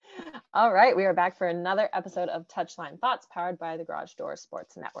All right, we are back for another episode of Touchline Thoughts powered by the Garage Door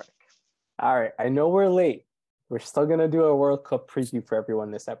Sports Network. All right, I know we're late. We're still going to do a World Cup preview for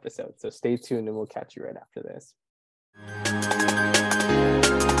everyone this episode, so stay tuned and we'll catch you right after this.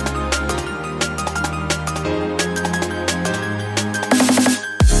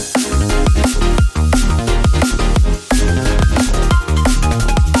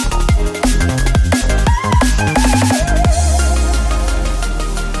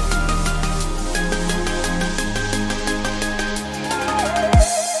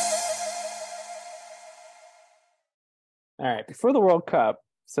 All right, before the World Cup,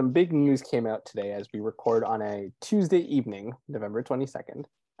 some big news came out today as we record on a Tuesday evening, November 22nd.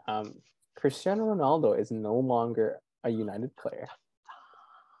 Cristiano Ronaldo is no longer a United player.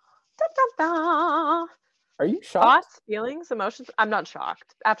 Da, da, da. Are you shocked? Thoughts, feelings, emotions? I'm not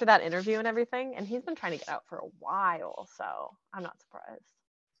shocked. After that interview and everything, and he's been trying to get out for a while, so I'm not surprised.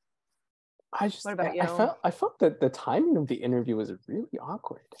 What about you? I felt that the timing of the interview was really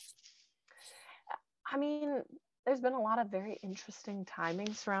awkward. I mean, there's been a lot of very interesting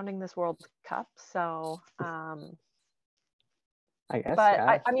timing surrounding this World Cup, so I guess. but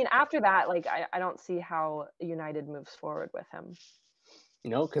Yeah. I mean, after that, like I don't see how United moves forward with him.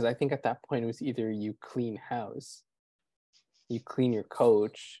 Because I think at that point it was either you clean house, you clean your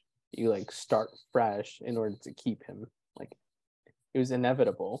coach, you like start fresh in order to keep him. Like it was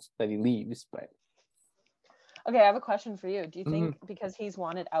inevitable that he leaves, but Okay, I have a question for you. Do you think because he's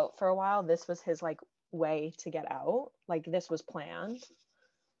wanted out for a while, this was his like way to get out? Like this was planned?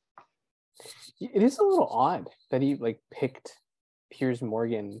 it is a little odd that he like picked Piers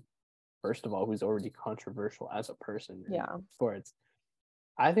Morgan, first of all, who's already controversial as a person in sports.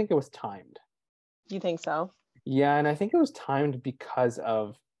 I think it was timed. You think so? Yeah, and I think it was timed because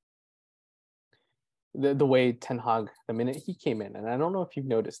of the way Ten Hag, the minute he came in, and I don't know if you've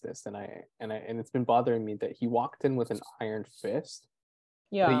noticed this, and it's been bothering me that he walked in with an iron fist.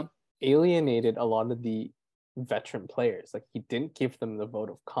 Yeah. He alienated a lot of the veteran players. Like he didn't give them the vote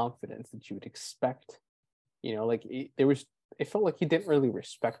of confidence that you would expect. It felt like he didn't really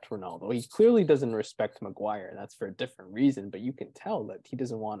respect Ronaldo. He clearly doesn't respect Maguire. That's for a different reason, but you can tell that he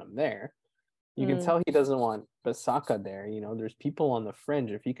doesn't want him there. You can tell he doesn't want Basaka there. There's people on the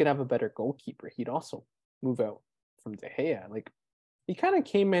fringe. If he could have a better goalkeeper, he'd also move out from De Gea. Like he kind of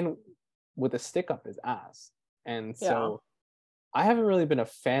came in with a stick up his ass. And so I haven't really been a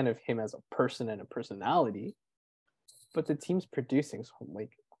fan of him as a person and a personality, but the team's producing. So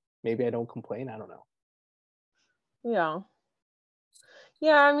like maybe I don't complain. I don't know. Yeah.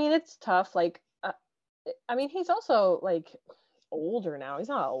 Yeah, I mean, it's tough. Like, I mean, he's also like older now. He's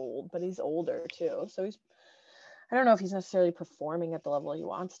not old, but he's older too. So I don't know if he's necessarily performing at the level he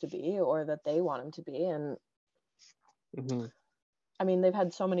wants to be or that they want him to be. And I mean, they've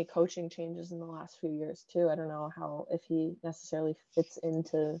had so many coaching changes in the last few years too. I don't know if he necessarily fits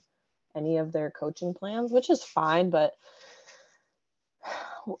into any of their coaching plans, which is fine, but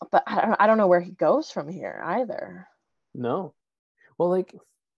I don't know where he goes from here either. No. Well, like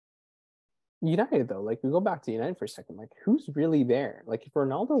United though, like we go back to United for a second, like who's really there? Like if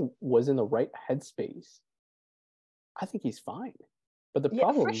Ronaldo was in the right headspace, I think he's fine. But the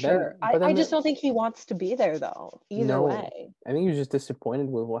problem, for sure. I just don't think he wants to be there though. Either way, I think he was just disappointed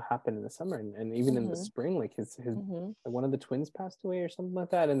with what happened in the summer and even in the spring. Like his one of the twins passed away or something like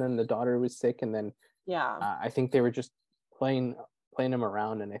that, and then the daughter was sick, and then I think they were just playing him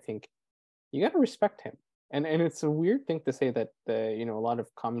around, and I think you got to respect him. And it's a weird thing to say that a lot of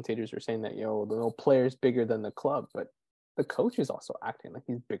commentators are saying that the player's bigger than the club, but the coach is also acting like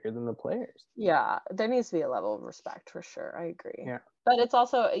he's bigger than the players. Yeah, there needs to be a level of respect for sure. I agree. Yeah. But it's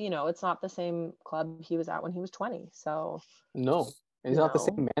also, it's not the same club he was at when he was 20. So no, it's not the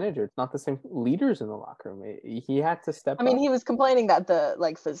same manager. It's not the same leaders in the locker room. He had to step up. I mean, he was complaining that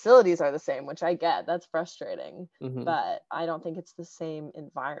the facilities are the same, which I get. That's frustrating. But I don't think it's the same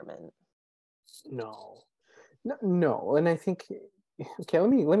environment. No. And I think, okay,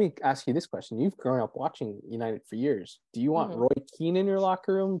 let me ask you this question. You've grown up watching United for years. Do you want Roy Keane in your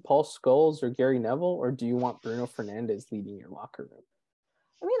locker room, Paul Scholes, or Gary Neville, or do you want Bruno Fernandes leading your locker room?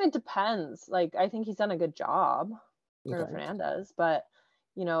 I mean, it depends. Like, I think he's done a good job, Bruno Fernandes, but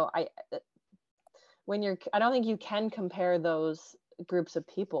I don't think you can compare those groups of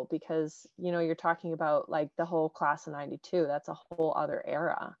people because you're talking about like the whole class of '92. That's a whole other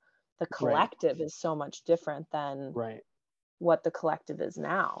era. The collective is so much different than what the collective is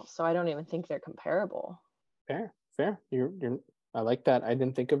now. So I don't even think they're comparable. Fair. I like that. I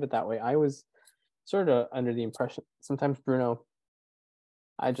didn't think of it that way. I was sort of under the impression sometimes Bruno,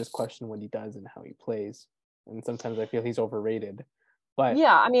 I just question what he does and how he plays. And sometimes I feel he's overrated. But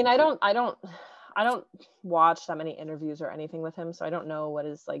yeah, I mean, I don't watch that many interviews or anything with him, so I don't know what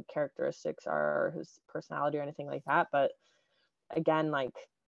his like characteristics are, or his personality or anything like that. But again, like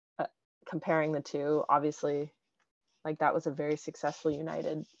uh, comparing the two, obviously, like that was a very successful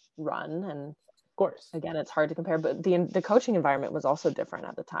United run, and of course, again, it's hard to compare. But the coaching environment was also different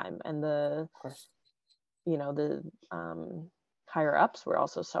at the time, and of course. the higher ups were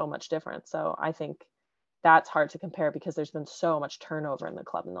also so much different. So I think that's hard to compare because there's been so much turnover in the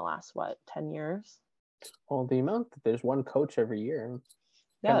club in the last 10 years. Well, the amount that there's one coach every year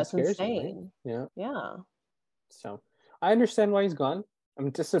Yeah, kind of that's scares me, right? insane. Yeah. Yeah, So I understand why he's gone. I'm I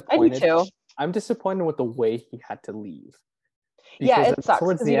do disappointed. too. I'm disappointed with the way he had to leave Yeah, because it sucks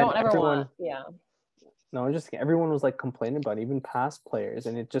towards because the you end, don't ever everyone want. Yeah, no, just everyone was like complaining about it, even past players,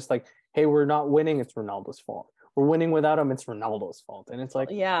 and it's just like, hey, we're not winning. It's Ronaldo's fault. We're winning without him. It's Ronaldo's fault. And it's like,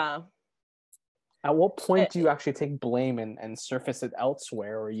 yeah, at what point it, do you actually take blame and surface it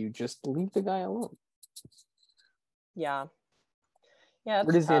elsewhere, or you just leave the guy alone? yeah, yeah.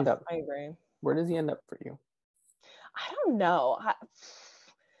 Where It's does he end tough. up? I agree. Where does he end up for you? I don't know.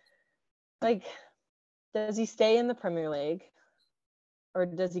 Like, does he stay in the Premier League, or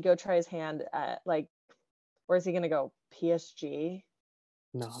does he go try his hand at like, where is he gonna go? PSG?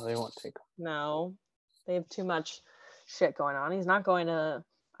 No, they won't take him. No, they have too much shit going on. He's not going to.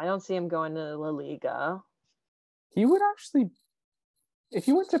 I don't see him going to La Liga. He would actually, if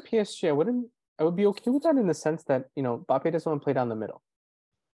he went to PSG, I wouldn't. I would be okay with that in the sense that Mbappe doesn't want to play down the middle.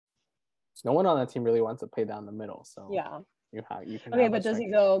 No one on that team really wants to play down the middle, so Yeah. you can Okay, have a but does he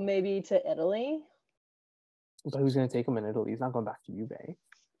striker. go maybe to Italy? But who's going to take him in Italy? He's not going back to Juve.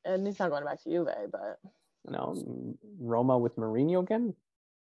 And he's not going back to Juve, but Roma with Mourinho again.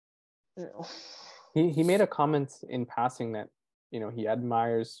 no. He made a comment in passing that he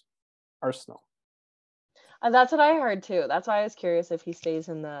admires Arsenal. That's what I heard too. That's why I was curious if he stays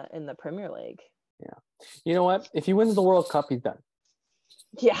in the Premier League. Yeah, you know what? If he wins the World Cup, he's done.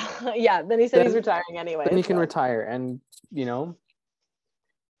 Yeah, yeah. Then he said he's retiring anyway. Then he can retire, and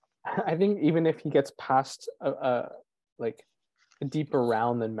I think even if he gets past like a deeper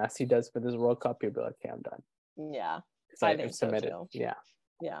round than Messi does for this World Cup, he'll be like, okay, I'm done. Yeah, I think submitted. so too. Yeah.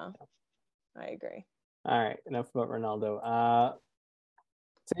 Yeah, I agree. All right, enough about Ronaldo.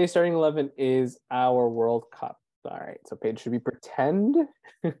 Today's starting 11 is our World Cup. All right, so Paige, should we pretend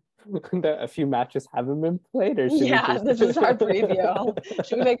that a few matches haven't been played, or should we just... this is our preview.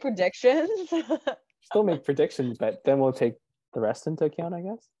 Should we make predictions? Still make predictions, but then we'll take the rest into account, I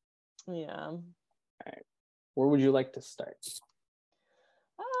guess. Yeah. All right, where would you like to start?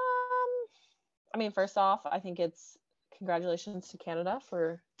 I mean, first off, I think it's congratulations to Canada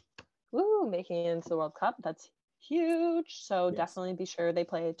for making it into the World Cup. That's huge. So Yes. definitely be sure they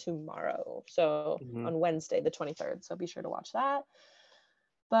play tomorrow. So on Wednesday, the 23rd. So be sure to watch that.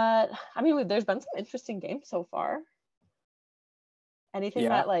 But I mean, there's been some interesting games so far. Anything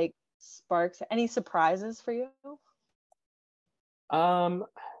that like sparks any surprises for you?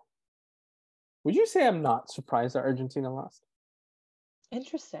 Would you say I'm not surprised that Argentina lost?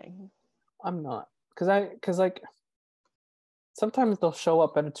 Interesting. I'm not, because like sometimes they'll show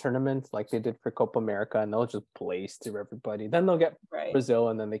up at a tournament like they did for Copa America and they'll just blaze through everybody. Then they'll get Brazil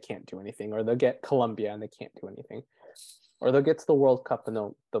and then they can't do anything, or they'll get Colombia and they can't do anything, or they'll get to the World Cup and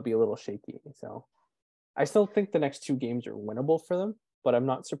they'll be a little shaky. So I still think the next two games are winnable for them, but I'm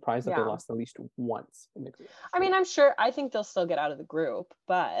not surprised that they lost at least once in the group. I mean, I think they'll still get out of the group,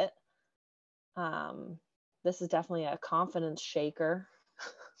 but this is definitely a confidence shaker.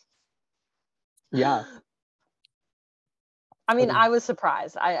 Yeah. I mean, I was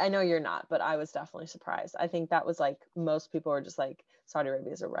surprised. I know you're not, but I was definitely surprised. I think that was like most people were just like Saudi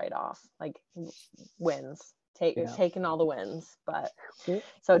Arabia's a write-off, like wins, taking all the wins. But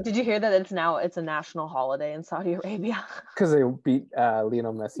so did you hear that it's a national holiday in Saudi Arabia? Because they beat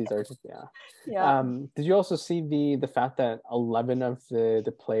Lionel Messi's Argentina. Yeah. Did you also see the fact that 11 of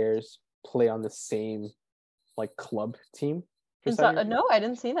the players play on the same like club team? No, I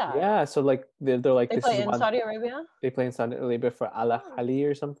didn't see that. Yeah, so like they're like they this play is in Saudi Arabia. They play in Saudi Arabia for Al Ahly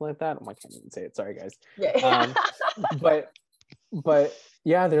or something like that. I can't even say it. Sorry, guys. Yeah. But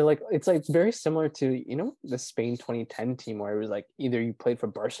yeah, they're like, it's like very similar to the Spain 2010 team where it was like either you played for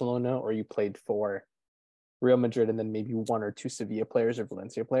Barcelona or you played for Real Madrid and then maybe one or two Sevilla players or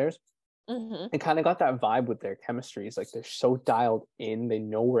Valencia players. Mm-hmm. And kind of got that vibe with their chemistry. It's like they're so dialed in, they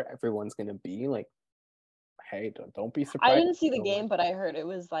know where everyone's gonna be. Like, hey, don't be surprised. I didn't see the game, but I heard it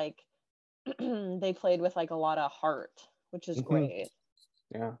was like they played with like a lot of heart, which is great.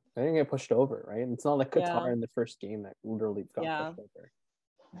 Yeah, they didn't get pushed over, right? It's not like Qatar in the first game that literally got pushed over.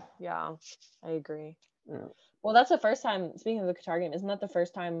 Yeah, I agree. Yeah. Well, that's the first time, speaking of the Qatar game, isn't that the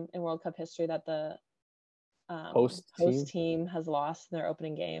first time in World Cup history that the Host host team. team has lost in their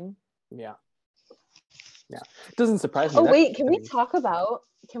opening game? Yeah. Yeah. It doesn't surprise me. Oh That wait, can we happens. talk about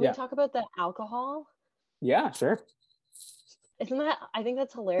Yeah. the alcohol? Yeah, sure. Isn't that, I think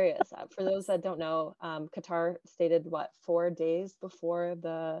that's hilarious. For those that don't know, Qatar stated 4 days before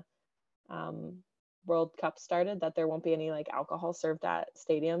the World Cup started that there won't be any like alcohol served at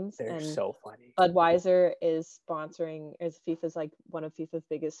stadiums. They're And so funny. Budweiser is FIFA's like one of FIFA's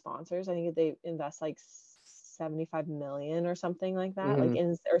biggest sponsors. I think they invest like 75 million or something like that, like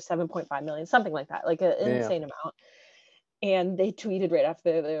or 7.5 million, something like that, like an insane amount. And they tweeted right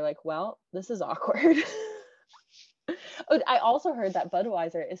after, they're like, well, this is awkward. I also heard that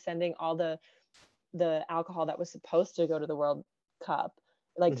Budweiser is sending all the alcohol that was supposed to go to the World Cup,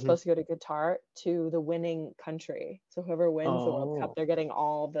 like supposed to go to Qatar, to the winning country. So whoever wins the World Cup, they're getting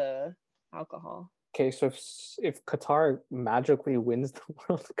all the alcohol. Okay, so if Qatar magically wins the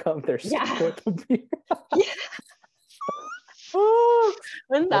World Cup, they're stuck with the beer.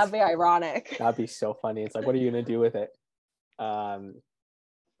 Wouldn't that be ironic? That'd be so funny. It's like, what are you gonna do with it?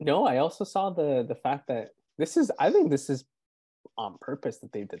 No, I also saw the fact that I think this is on purpose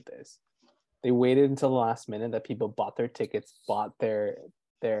that they did this. They waited until the last minute that people bought their tickets, bought their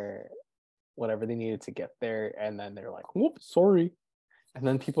whatever they needed to get there, and then they're like, whoops, sorry. And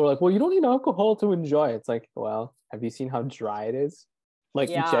then people are like, well, you don't need alcohol to enjoy. It's like, well, have you seen how dry it is? Like,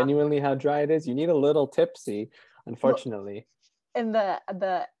 genuinely how dry it is? You need a little tipsy, unfortunately. And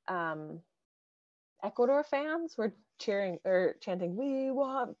the Ecuador fans were cheering or chanting, "We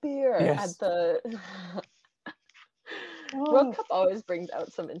want beer!" at the World Cup. Always brings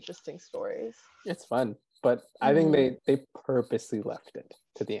out some interesting stories. It's fun, but I think they purposely left it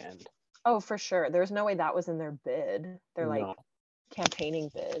to the end. Oh, for sure. There's no way that was in their bid. They're like campaigning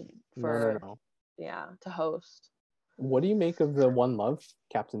bid for to host. What do you make of the One Love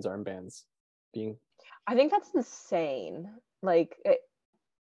captain's armbands being? I think that's insane. Like,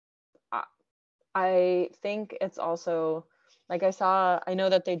 I think it's also like I know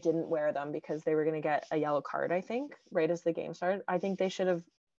that they didn't wear them because they were going to get a yellow card, I think, right as the game started. I think they should have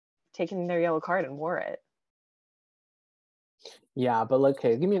taken their yellow card and wore it. Yeah, but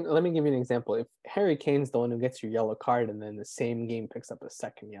okay, let me give you an example. If Harry Kane's the one who gets your yellow card and then the same game picks up a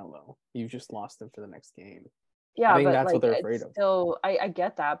second yellow, you've just lost him for the next game. Yeah, I think but that's like, what they're afraid of. Still, I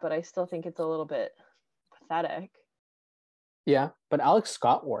get that, but I still think it's a little bit pathetic. Yeah, but Alex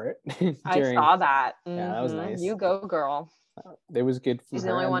Scott wore it. I saw that. Yeah, that was nice. You go, girl. It was good. She's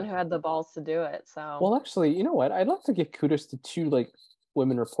the only one who had the balls to do it. So. Well, actually, you know what? I'd love to give kudos to two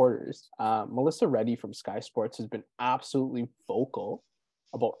women reporters. Melissa Reddy from Sky Sports has been absolutely vocal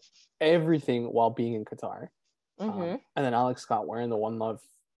about everything while being in Qatar. And then Alex Scott wearing the One Love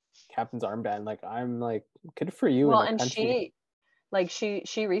captain's armband. Like, I'm like, good for you. Well, and country.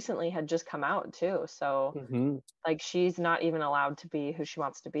 she recently had just come out too. So like, she's not even allowed to be who she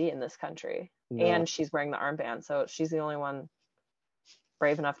wants to be in this country. No. And she's wearing the armband. So she's the only one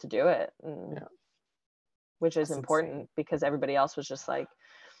brave enough to do it. Which is important insane. Because everybody else was just like,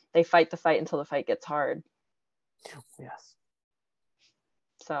 they fight the fight until the fight gets hard. Yes.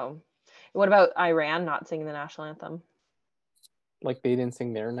 So what about Iran not singing the national anthem? Like, they didn't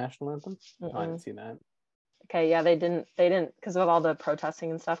sing their national anthem? Oh, I didn't see that. Okay, yeah, they didn't because of all the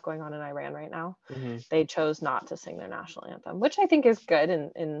protesting and stuff going on in Iran right now. They chose not to sing their national anthem, which I think is good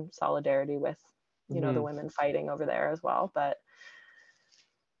in solidarity with, you know, the women fighting over there as well. But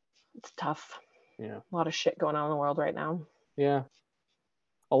it's tough. Yeah, a lot of shit going on in the world right now. Yeah,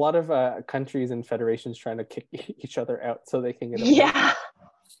 a lot of countries and federations trying to kick each other out so they can get. Yeah.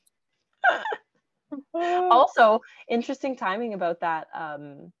 Also, interesting timing about that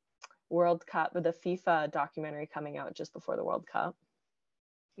World Cup, with the FIFA documentary coming out just before the World Cup.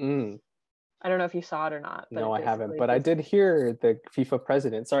 I don't know if you saw it or not. But no, I haven't. But I did hear the FIFA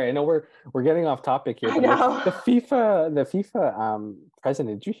president. Sorry, I know we're getting off topic here. But I know. The FIFA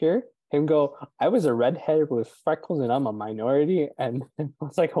president. Did you hear him go? I was a redhead with freckles, and I'm a minority. And I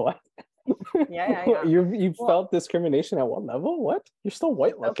was like, what? Yeah. You felt discrimination at what level? What? You're still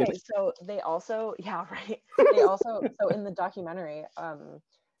white looking. Okay, so they also, so in the documentary,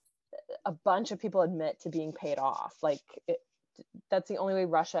 a bunch of people admit to being paid off. Like, that's the only way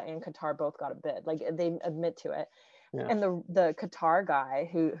Russia and Qatar both got a bid. Like, they admit to it. Yeah. And the Qatar guy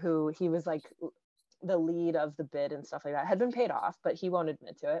who he was like the lead of the bid and stuff like that had been paid off, but he won't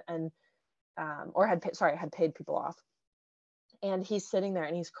admit to it, and had paid people off. And he's sitting there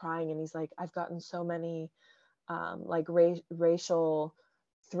and he's crying and he's like, I've gotten so many like racial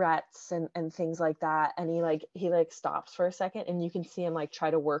threats and things like that. And he stops for a second and you can see him like try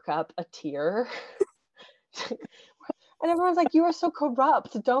to work up a tear And everyone's like, you are so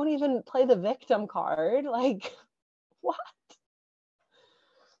corrupt. Don't even play the victim card. Like, what?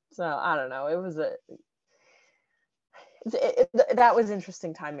 So I don't know. That was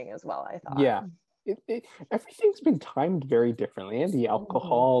interesting timing as well, I thought. Yeah. Everything's been timed very differently. And the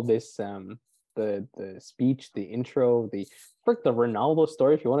alcohol, this the speech, the intro, the Ronaldo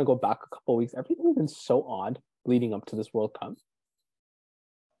story. If you want to go back a couple of weeks, everything's been so odd leading up to this World Cup.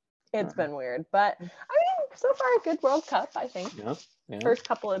 It's been weird, but I mean, so far a good World Cup, I think. Yeah. First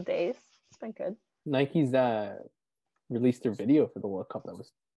couple of days, it's been good. Nike's released their video for the World Cup that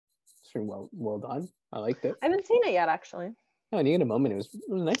was well done. I liked it. I haven't seen it yet, actually. No, and you get a moment. It was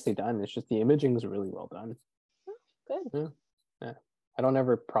nicely done. It's just the imaging was really well done. Good. Yeah. I don't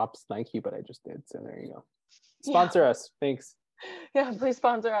ever props Nike, but I just did. So there you go. Sponsor us. Thanks. Yeah, please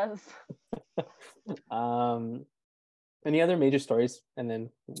sponsor us. Any other major stories? And then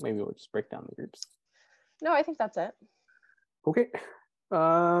maybe we'll just break down the groups. No, I think that's it. Okay.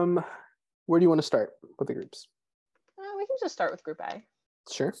 Where do you want to start with the groups? We can just start with Group A.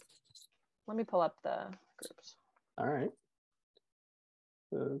 Sure. Let me pull up the groups. All right.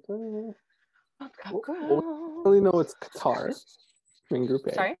 We Go. really know it's Qatar in Group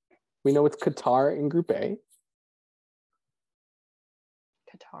A. Sorry? We know it's Qatar in Group A.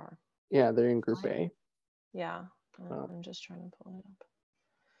 Qatar. Yeah, they're in Group A. Yeah. I'm just trying to pull it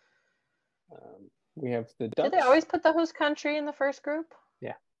up. We have the Dutch. Did they always put the host country in the first group?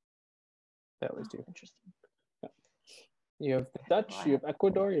 Yeah. They always do. Interesting. Yeah. You have the Dutch, you have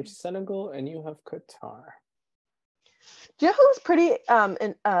Ecuador, you have Senegal, and you have Qatar. Do you know who's pretty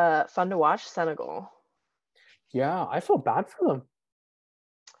fun to watch? Senegal. Yeah, I feel bad for them.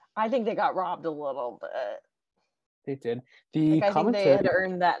 I think they got robbed a little bit. They did. I think they had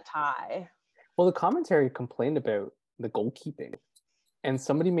earned that tie. Well, the commentary complained about the goalkeeping, and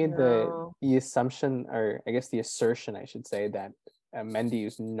somebody made the assumption, or I guess the assertion, I should say, that Mendy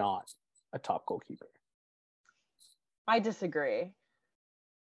is not a top goalkeeper. I disagree.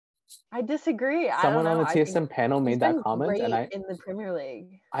 Someone on the TSM panel made that comment, and in the Premier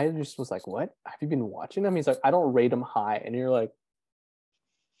League. I just was like, "What? Have you been watching him?" He's like, "I don't rate him high," and you're like,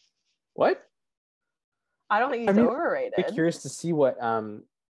 "What?" I don't think he's overrated. I'm curious to see what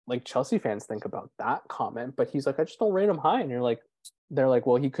like Chelsea fans think about that comment, but he's like, "I just don't rate him high," and they're like,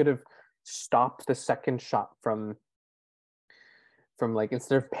 "Well, he could have stopped the second shot from like,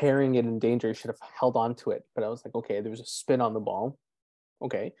 instead of parrying it in danger, he should have held on to it." But I was like, okay, there was a spin on the ball.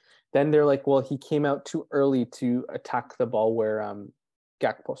 Okay. Then they're like, well, he came out too early to attack the ball where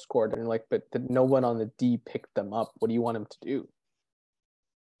Gakpo scored. And like, but no one on the D picked them up. What do you want him to do?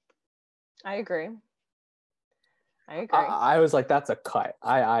 I agree. I was like, that's a cut.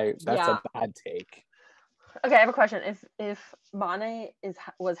 That's a bad take. Okay, I have a question. If Mane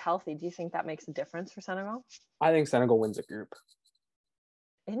was healthy, do you think that makes a difference for Senegal? I think Senegal wins a group.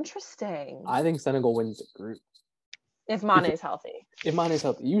 Interesting. I think Senegal wins a group. If Mane's healthy. If Mane's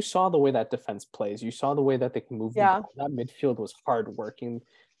healthy. You saw the way that defense plays. You saw the way that they can move the ball. That midfield was hard working.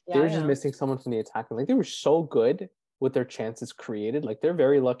 They were just missing someone from the attacking. Like, they were so good with their chances created. Like, they're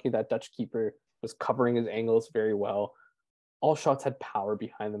very lucky that Dutch keeper was covering his angles very well. All shots had power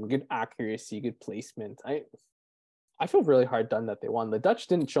behind them, good accuracy, good placement. I feel really hard done that they won. The Dutch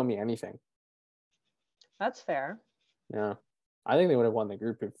didn't show me anything. That's fair. Yeah. I think they would have won the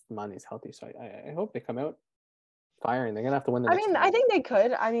group if Mane's healthy. So I hope they come out firing. They're going to have to win the next game. I think they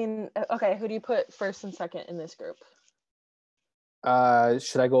could. I mean, okay, who do you put first and second in this group?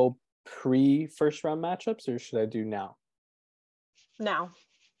 Should I go pre-first round matchups, or should I do now? Now.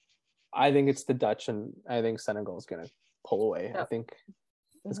 I think it's the Dutch, and I think Senegal is going to pull away. Yep. I think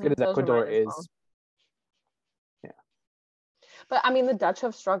as good as Those Ecuador is. Well. Yeah. But I mean, the Dutch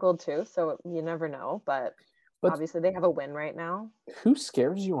have struggled too, so you never know. But obviously, they have a win right now. Who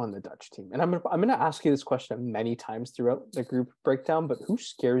scares you on the Dutch team? And I'm gonna ask you this question many times throughout the group breakdown. But who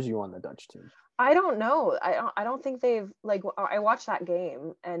scares you on the Dutch team? I don't know. I don't think they've, like, I watched that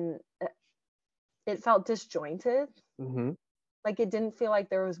game and it felt disjointed. Mm-hmm. Like, it didn't feel like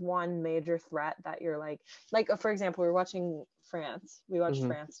there was one major threat that you're like, for example, we were watching France. We watched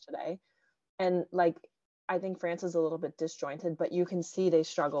France today, and like, I think France is a little bit disjointed, but you can see they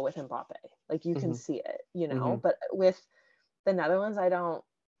struggle with Mbappe. Like, you can see it, you know. But with the Netherlands, I don't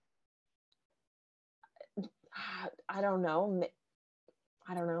know.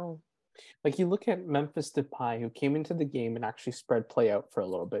 I don't know. Like, you look at Memphis Depay, who came into the game and actually spread play out for a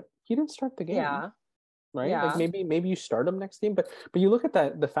little bit. He didn't start the game. Yeah. Right? Yeah. Like, maybe you start him next game, but you look at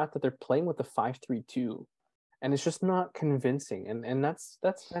the fact that they're playing with the 5-3-2, and it's just not convincing. And that's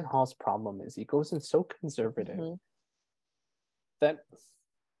Van Gaal's problem, is he goes in so conservative that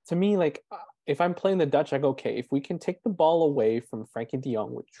to me, like if I'm playing the Dutch, I go, okay, if we can take the ball away from Frankie De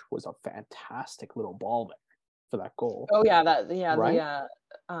Jong, which was a fantastic little ball there for that goal, Oh yeah, right?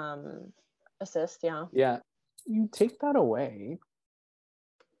 assist, yeah. Yeah, you take that away.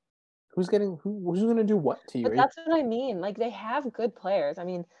 Who's gonna do what to you? But Right? that's what I mean. Like they have good players. I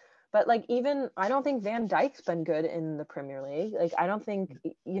mean, but like even I don't think Van Dijk's been good in the Premier League. Like I don't think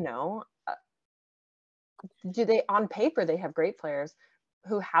do they on paper they have great players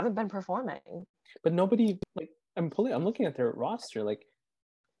who haven't been performing. But nobody like I'm looking at their roster. Like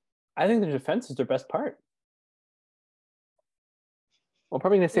I think their defense is their best part. Well,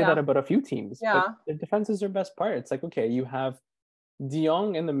 probably gonna say Yeah, that about a few teams, but yeah, their defense is their best part. It's like okay, you have De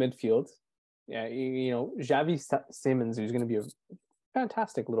Jong in the midfield. Yeah, you know Xavi Simons, who's going to be a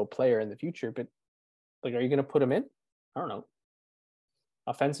fantastic little player in the future. But like, are you going to put him in? I don't know.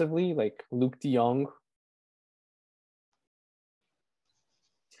 Offensively, like Luke De Jong.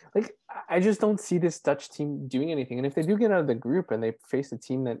 Like, I just don't see this Dutch team doing anything. And if they do get out of the group and they face a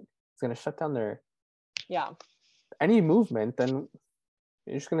team that is going to shut down their any movement, then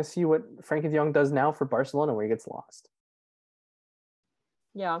you're just going to see what Frankie De Jong does now for Barcelona, where he gets lost.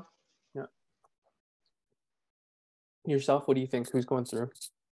 Yeah. Yourself, what do you think? Who's going through?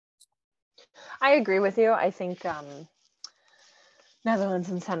 I agree with you. I think Netherlands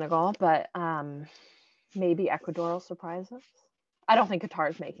and Senegal, but maybe Ecuador will surprise us. I don't think Qatar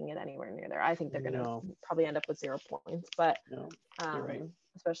is making it anywhere near there. I think they're going to probably end up with 0 points, but you're right.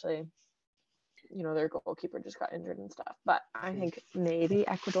 Especially, their goalkeeper just got injured and stuff. But I think maybe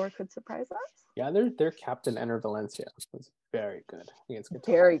Ecuador could surprise us. Yeah, their captain Enner Valencia was very good against Qatar.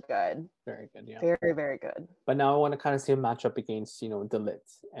 Very good. Very good, yeah. Very, very good. But now I want to kind of see a matchup against, De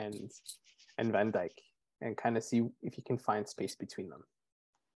Ligt and Van Dijk and kind of see if you can find space between them.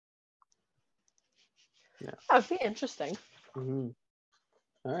 Yeah. That'd be interesting. Mm-hmm.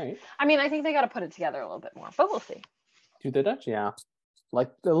 All right. I mean, I think they got to put it together a little bit more, but we'll see. Do the Dutch? Yeah.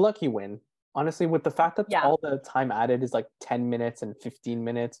 Like the lucky win. Honestly, with the fact that all the time added is like 10 minutes and 15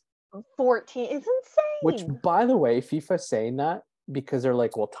 minutes. 14. It's insane. Which, by the way, FIFA's saying that because they're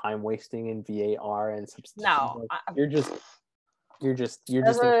like, well, time wasting in VAR and substitutions. No. Like, you're just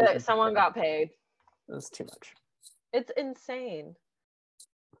someone got paid. That's too much. It's insane.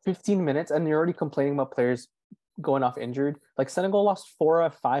 15 minutes and you're already complaining about players going off injured. Like Senegal lost 4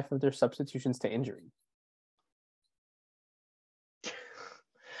 of 5 of their substitutions to injury.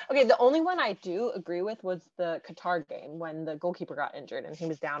 Okay, the only one I do agree with was the Qatar game when the goalkeeper got injured and he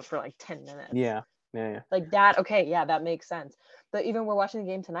was down for like 10 minutes. Yeah. Like that, okay, yeah, that makes sense. But even we're watching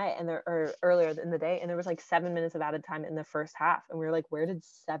the game tonight or earlier in the day, and there was like 7 minutes of added time in the first half. And we were like, where did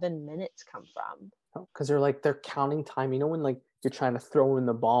 7 minutes come from? Because they're counting time. When like you're trying to throw in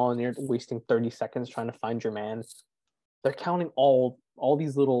the ball and you're wasting 30 seconds trying to find your man. They're counting all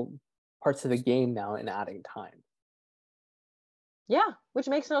these little parts of the game now and adding time. Yeah, which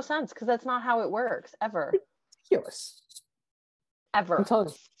makes no sense because that's not how it works ever. Ridiculous. Ever.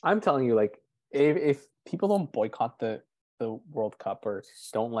 I'm telling you, like, if people don't boycott the World Cup or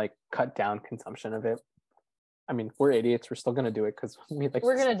don't like cut down consumption of it, I mean, we're idiots. We're still gonna do it because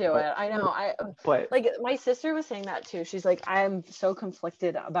we're gonna do it. I know. But like my sister was saying that too. She's like, I'm so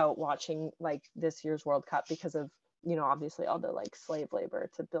conflicted about watching like this year's World Cup because of obviously all the like slave labor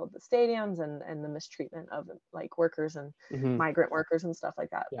to build the stadiums and the mistreatment of like workers and migrant workers and stuff like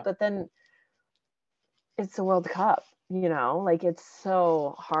that. Yeah. But then it's the World Cup, like it's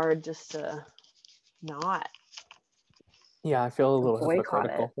so hard just to not. Yeah, I feel a little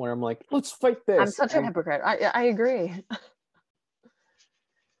hypocritical when I'm like, let's fight this. I'm such a hypocrite. I agree.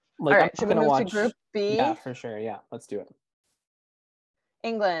 Like, all right, should we move to Group B? Yeah, for sure. Yeah, let's do it.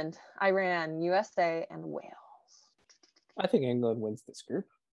 England, Iran, USA, and Wales. I think England wins this group.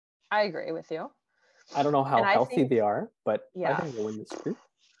 I agree with you. I don't know how healthy they are, but I think they'll win this group.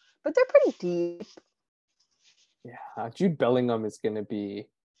 But they're pretty deep. Yeah, Jude Bellingham is going to be.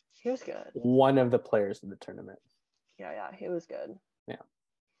 He was good. One of the players of the tournament. Yeah, he was good. Yeah.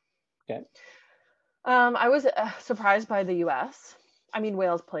 Okay. I was surprised by the US. I mean,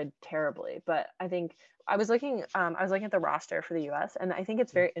 Wales played terribly, but I think I was looking at the roster for the US, and I think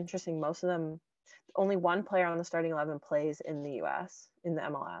it's very interesting. Most of them, only one player on the starting 11 plays in the US, in the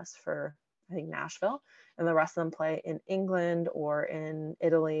MLS for, I think, Nashville, and the rest of them play in England or in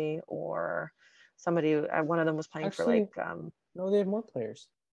Italy or somebody. One of them was playing for like. No, they have more players.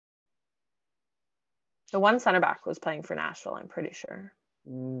 The one center back was playing for Nashville, I'm pretty sure.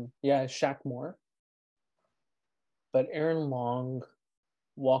 Yeah, Shaq Moore. But Aaron Long,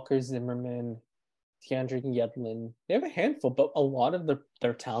 Walker Zimmerman, Tiandrick Yedlin. They have a handful, but a lot of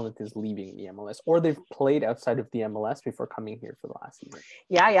their talent is leaving the MLS, or they've played outside of the MLS before coming here for the last season.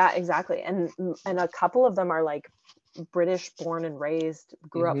 Yeah, exactly. And a couple of them are like British born and raised,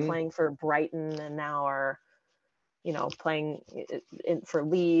 grew up playing for Brighton, and now are, playing for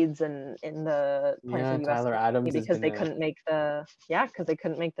Leeds and in the playing for US Tyler Adams because they couldn't make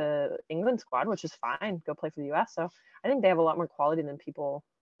the England squad, which is fine. Go play for the US. So I think they have a lot more quality than people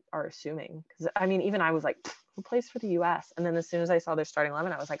are assuming. Because I mean, even I was like, who plays for the US? And then as soon as I saw their starting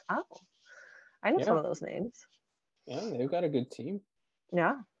 11, I was like, oh, I know some of those names. Yeah, they've got a good team.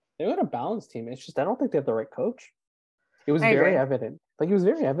 Yeah, they've got a balanced team. It's just I don't think they have the right coach. It was very evident. Like it was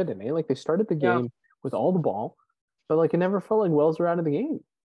very evident. Like they started the game with all the ball, but like it never felt like Wales were out of the game.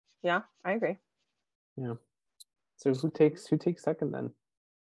 Yeah, I agree. Yeah. So who takes second then?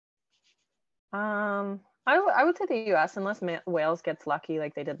 I would say the US, unless Wales gets lucky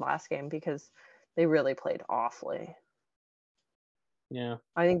like they did last game, because they really played awfully. Yeah.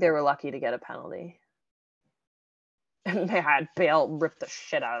 I think they were lucky to get a penalty. And they had Bale rip the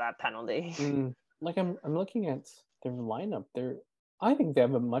shit out of that penalty. Like I'm looking at their lineup. I think they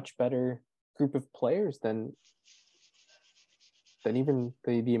have a much better group of players than even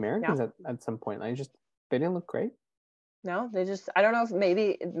the Americans at some point. They didn't look great. No, they just, I don't know if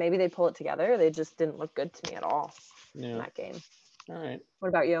maybe they pull it together. They just didn't look good to me at all in that game. All right. What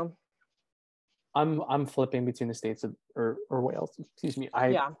about you? I'm flipping between the States or Wales. Excuse me.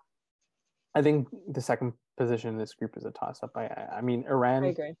 I think the second position in this group is a toss-up. I mean, Iran, I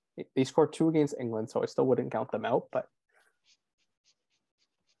agree. They scored 2 against England, so I still wouldn't count them out. But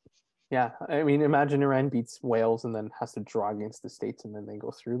yeah, I mean, imagine Iran beats Wales and then has to draw against the States and then they go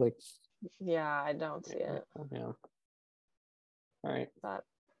through. Like, yeah, I don't see it. Yeah. All right. But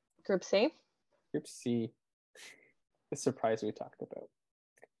Group C? Group C. The surprise we talked about.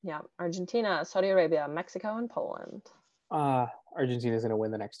 Yeah, Argentina, Saudi Arabia, Mexico, and Poland. Argentina's going to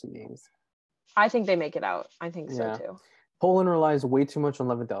win the next 2 games. I think they make it out. I think so too. Poland relies way too much on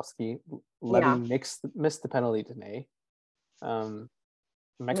Lewandowski. Levy missed the penalty today.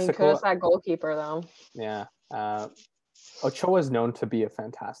 Mexico. Kudos that goalkeeper though. Yeah. Ochoa is known to be a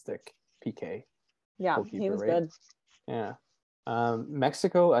fantastic PK. Yeah, he was good. Yeah.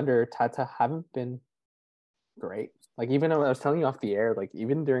 Mexico under Tata haven't been great. Like even I was telling you off the air, like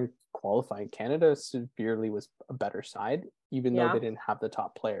even during qualifying, Canada severely was a better side, even though they didn't have the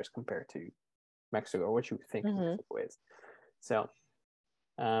top players compared to Mexico, or what you would think Mexico is. So,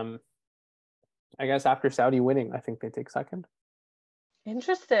 I guess after Saudi winning, I think they take second.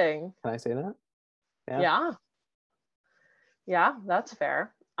 Interesting. Can I say that? Yeah, that's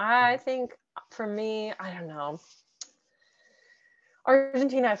fair. I think for me, I don't know.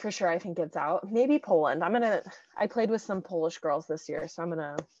 Argentina for sure, I think gets out. Maybe Poland. I played with some Polish girls this year, so I'm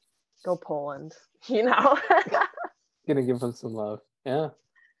gonna go Poland. Gonna give them some love. Yeah.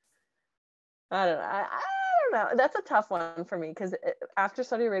 I don't know. That's a tough one for me because after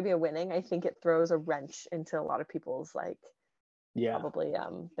Saudi Arabia winning, I think it throws a wrench into a lot of people's probably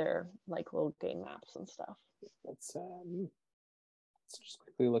their little game maps and stuff. Let's just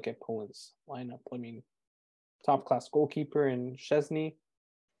quickly look at Poland's lineup. I mean, top class goalkeeper in Szczesny.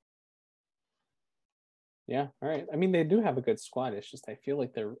 Yeah, all right. I mean, they do have a good squad. It's just I feel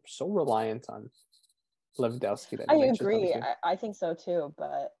like they're so reliant on Lewandowski. I agree. I think so too.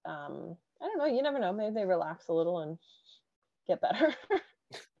 But I don't know. You never know. Maybe they relax a little and get better.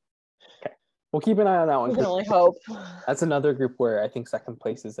 Okay, we'll keep an eye on that one. We can only hope. That's another group where I think second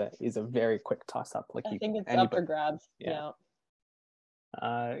place is a very quick toss up. I think it's up for grabs. Yeah.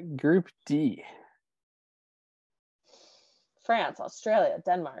 Group D. France, Australia,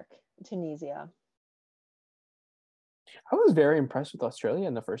 Denmark, Tunisia. I was very impressed with Australia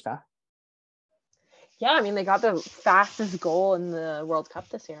in the first half. Yeah, I mean, they got the fastest goal in the World Cup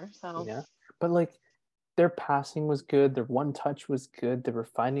this year. So yeah, but their passing was good. Their one touch was good. They were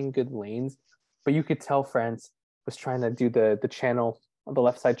finding good lanes, but you could tell France was trying to do the channel, the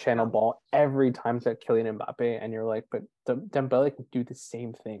left side channel ball every time to Kylian Mbappe, and you're like, but Dembele can do the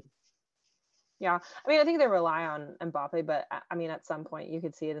same thing. Yeah, I mean, I think they rely on Mbappe, but I mean, at some point you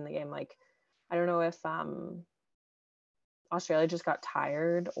could see it in the game. I don't know if Australia just got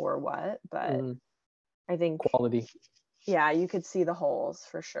tired or what, but I think quality. Yeah, you could see the holes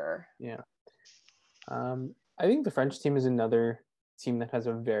for sure. Yeah. I think the French team is another team that has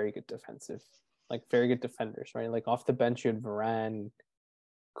a very good defensive, very good defenders, right? Off the bench, you had Varane,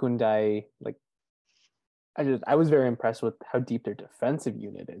 Koundé. I was very impressed with how deep their defensive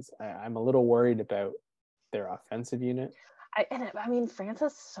unit is. I'm a little worried about their offensive unit. I mean, France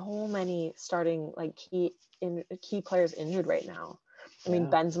has so many starting key players injured right now. I mean,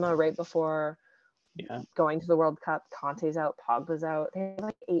 Benzema right before Yeah. going to the World Cup. Conte's out, Pogba's out. They have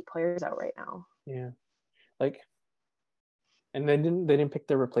like 8 players out right now. Yeah. Like, and they didn't pick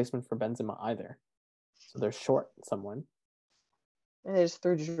their replacement for Benzema either. So they're short someone. And they just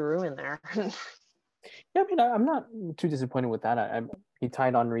threw Giroud in there. Yeah, I mean, I'm not too disappointed with that. He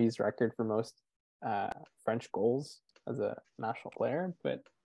tied Henry's record for most French goals as a national player. But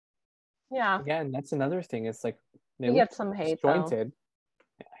yeah, again, that's another thing. It's like they he look gets some hate disjointed.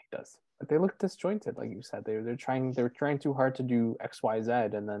 Yeah, he does. But they look disjointed, like you said. They're trying too hard to do X, Y, Z,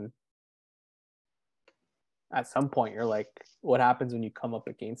 and then at some point you're like, what happens when you come up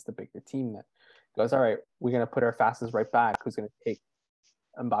against the bigger team that goes, all right, we're gonna put our fastest right back, who's gonna take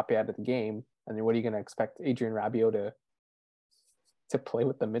Mbappe out of the game, and then what are you gonna expect Adrian Rabiot to play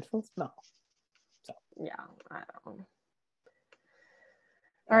with the midfield? No. So yeah, I don't know.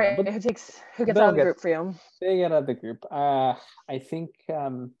 All right, but who gets out of the group for you? They get out of the group. I think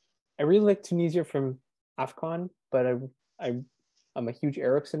I really like Tunisia from AFCON, but I'm a huge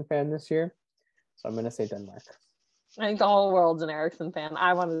Eriksen fan this year, so I'm gonna say Denmark. I think the whole world's an Eriksen fan.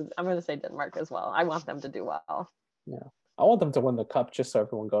 I'm gonna say Denmark as well. I want them to do well. Yeah, I want them to win the cup just so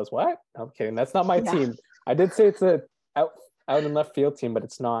everyone goes, "What?" I'm kidding. That's not my team. I did say it's a out and left field team, but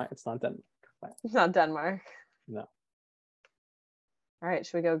it's not. It's not Denmark. It's not Denmark. No. All right,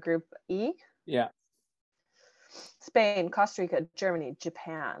 should we go Group E? Yeah. Spain, Costa Rica, Germany,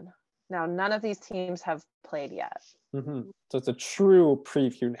 Japan. Now, none of these teams have played yet. Mm-hmm. So it's a true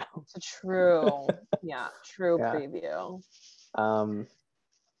preview now. It's a true, preview.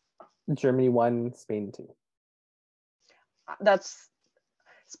 Germany 1, Spain 2. That's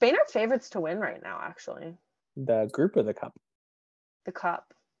Spain are favorites to win right now, actually. The group or the cup? The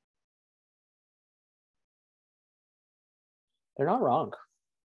cup. They're not wrong.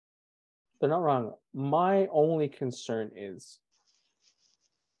 They're not wrong. My only concern is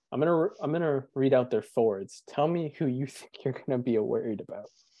I'm gonna read out their forwards. Tell me who you think you're gonna be worried about.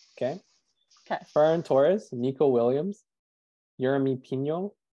 Okay. Okay. Ferran Torres, Nico Williams, Yeremy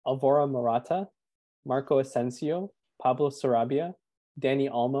Pino, Alvaro Morata, Marco Asensio, Pablo Sarabia, Dani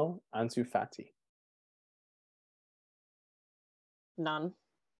Olmo, Ansu Fati. None.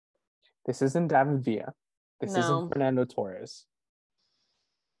 This isn't David Villa. This isn't Fernando Torres.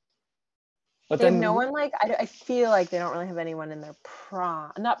 But they have no one like I feel like they don't really have anyone in their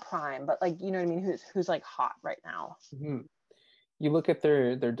prime, not prime, but like you know what I mean, who's like hot right now. Mm-hmm. You look at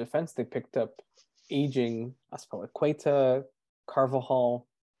their defense; they picked up aging Azpilicueta, Carvajal,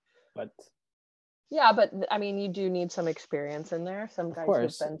 but yeah, but I mean, you do need some experience in there. Some guys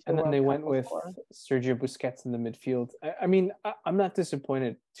who've been to and then they went with before. Sergio Busquets in the midfield. I mean, I'm not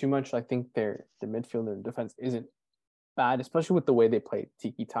disappointed too much. I think the midfield and defense isn't bad, especially with the way they play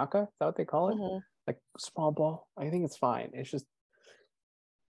tiki taka. Is that what they call it? Mm-hmm. Like small ball. I think it's fine. It's just,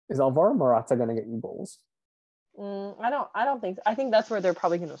 is Alvaro Morata going to get you goals? I don't think so. I think that's where they're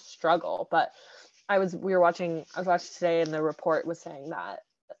probably going to struggle. But I was watching today, and the report was saying that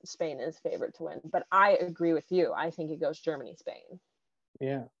Spain is favored to win. But I agree with you. I think it goes Germany, Spain.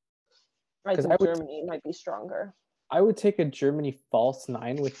 Yeah, I think Germany might be stronger. I would take a Germany false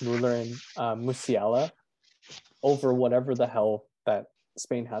 9 with Muller and Musiala over whatever the hell that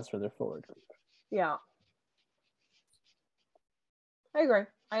Spain has for their forward group. Yeah. I agree.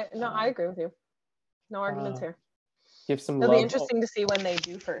 I agree with you. No arguments here. Give some It'll be interesting to see when they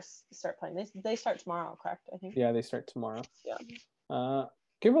do first start playing. They start tomorrow, correct? I think. Yeah, they start tomorrow. Yeah.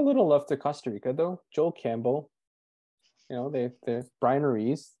 Give a little love to Costa Rica though. Joel Campbell. You know, they're Brian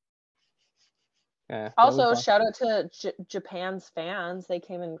Ruiz. Yeah. Also, shout out to Japan's fans. They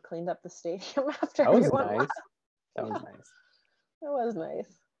came and cleaned up the stadium after everyone left. That was nice. That was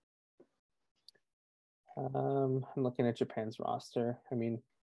nice. I'm looking at Japan's roster. I mean,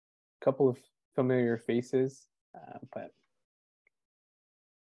 a couple of familiar faces, but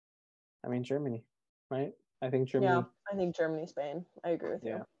I mean Germany, right? I think Germany. Yeah, I think Germany, Spain. I agree with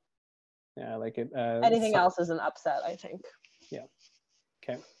you. Yeah, I like it. Anything else is an upset, I think. Yeah.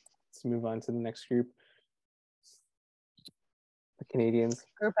 Okay. Let's move on to the next group. The Canadians.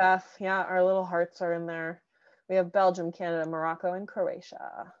 Group F. Yeah, our little hearts are in there. We have Belgium, Canada, Morocco, and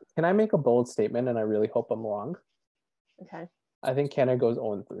Croatia. Can I make a bold statement? And I really hope I'm wrong. Okay. I think Canada goes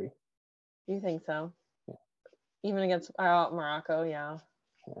 0-3. You think so? Yeah. Even against Morocco, yeah.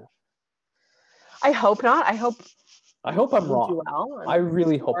 I hope not. I hope I'm wrong. Well, I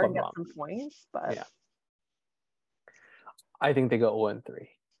really hope I'm wrong. Some points, but yeah. I think they go 0-3.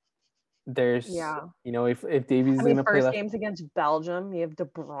 There's, you know, if Davies is going to play first game's against Belgium, you have De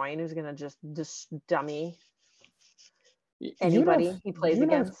Bruyne who's going to just dummy anybody he plays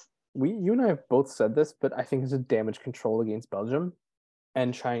against. You and I have both said this, but I think it's a damage control against Belgium.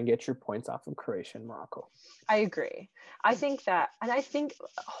 and try and get your points off of Croatia and Morocco. I agree. I think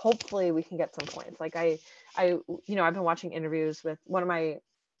hopefully we can get some points. Like I've been watching interviews with one of my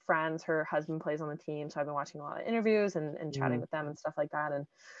friends. Her husband plays on the team, so I've been watching a lot of interviews and chatting with them and stuff like that. And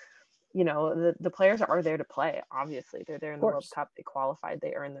the players are there to play. Obviously, they're there in the World Cup. They qualified.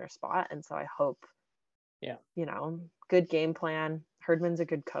 They earned their spot, and so I hope. Yeah. Good game plan. Herdman's a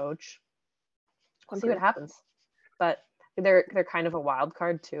good coach. We'll see what happens, but they're kind of a wild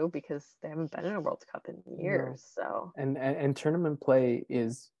card too because they haven't been in a World Cup in years. So and tournament play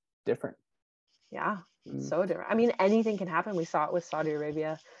is different. Yeah, so different. I mean, anything can happen. We saw it with Saudi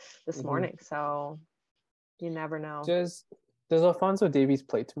Arabia this morning, so you never know. Does Alphonso Davies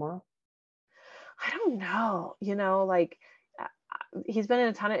play tomorrow? I don't know. He's been in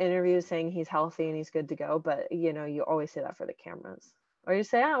a ton of interviews saying he's healthy and he's good to go, but you always say that for the cameras, or you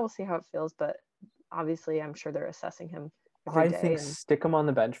say, we'll see how it feels. But obviously, I'm sure they're assessing him every day. I think stick him on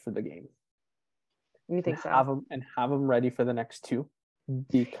the bench for the game. You think so? Have him ready for the next two.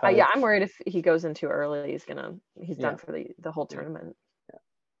 Because I'm worried if he goes in too early, he's done for the whole tournament. Yeah,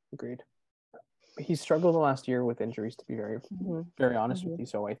 agreed. He struggled the last year with injuries, to be very, very honest with you.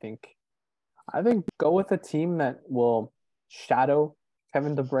 So I think go with a team that will shadow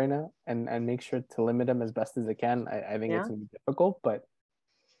Kevin De Bruyne and make sure to limit him as best as they can. I think it's going to be difficult, but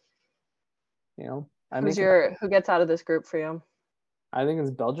who gets out of this group for you? I think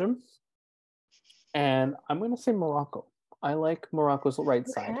it's Belgium, and I'm going to say Morocco. I like Morocco's right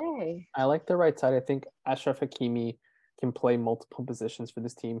side. I like their right side. I think Achraf Hakimi can play multiple positions for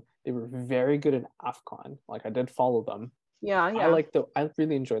this team. They were very good in AFCON. Like, I did follow them. Yeah. I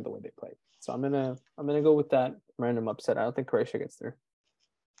really enjoyed the way they played. So I'm gonna go with that random upset. I don't think Croatia gets there.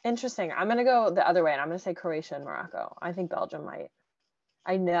 Interesting. I'm gonna go the other way, and I'm gonna say Croatia and Morocco. I think Belgium might.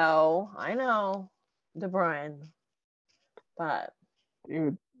 I know, De Bruyne, but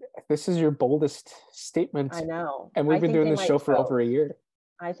dude, this is your boldest statement. I know, and we've been doing this show for over a year.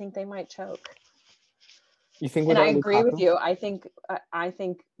 I think they might choke. You think? And I agree with you. I think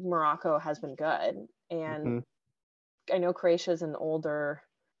Morocco has been good, and I know Croatia's an older.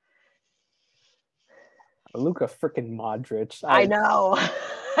 Luka freaking Modric. I know.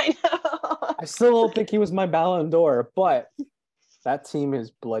 I still don't think he was my Ballon d'Or, but that team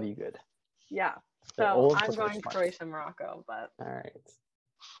is bloody good. Yeah. So I'm going Croatia, Morocco, but all right.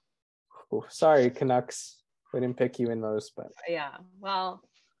 Ooh, sorry, Canucks. We didn't pick you in those, but yeah. Well,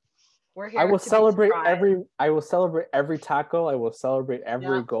 we're here. I will celebrate every tackle. I will celebrate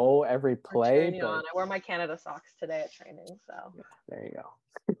every goal, every play. I wore my Canada socks today at training, so there you go.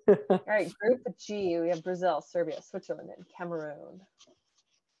 All right, Group G, we have Brazil, Serbia, Switzerland, and Cameroon.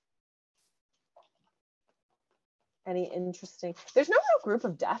 Any interesting? There's no real group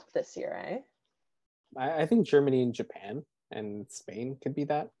of death this year, eh? I think Germany and Japan and Spain could be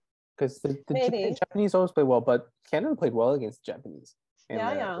that, because the Japanese always play well, but Canada played well against the Japanese.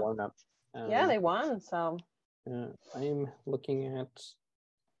 Warm-up. They won. So I'm looking at.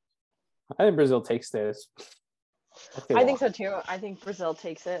 I think Brazil takes this. I think so too. I think Brazil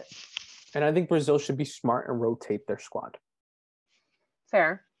takes it. And I think Brazil should be smart and rotate their squad.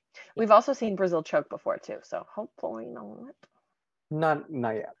 Fair. We've also seen Brazil choke before too, so hopefully not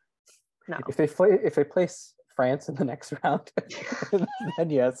yet. No. If they place France in the next round, then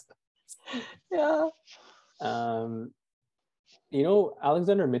yes. Yeah. Alexander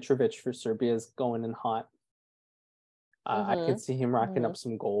Mitrovic for Serbia is going in hot. I could see him racking up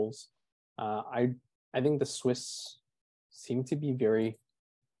some goals. I think the Swiss seem to be very,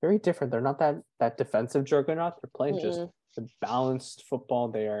 very different. They're not that defensive juggernaut. They're playing just the balanced football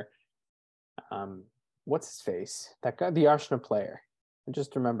there. What's his face? That guy, the Arsenal player. I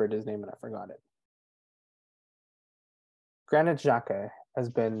just remembered his name and I forgot it. Granit Xhaka has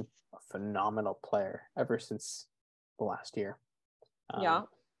been a phenomenal player ever since the last year.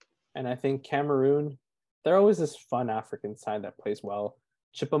 And I think Cameroon, they're always this fun African side that plays well.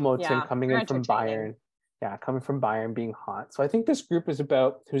 Choupo-Moting coming in from Bayern. Yeah, coming from Bayern, being hot. So I think this group is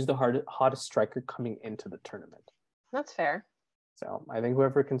about who's the hottest striker coming into the tournament. That's fair. So I think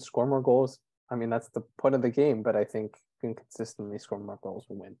whoever can score more goals, I mean, that's the point of the game, but I think can consistently score more goals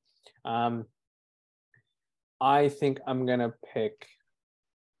will win. I think I'm gonna pick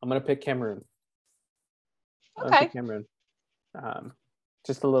Cameroon. Okay. Cameroon.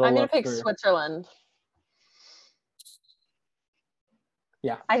 Just a little. I'm gonna pick Switzerland.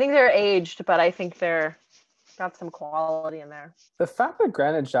 Yeah. I think they're aged, but I think they're got some quality in there. The fact that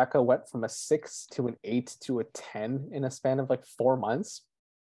Granit Xhaka went from a 6 to an 8 to a 10 in a span of like 4 months,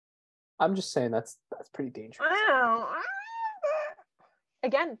 I'm just saying that's pretty dangerous. I know.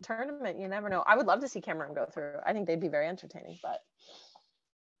 Again, tournament, you never know. I would love to see Cameroon go through. I think they'd be very entertaining, but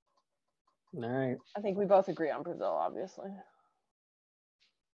All right. I think we both agree on Brazil, obviously.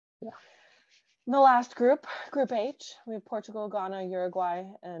 Yeah. The last group, Group H, we have Portugal, Ghana, Uruguay,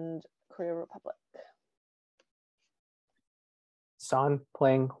 and Korea Republic. Son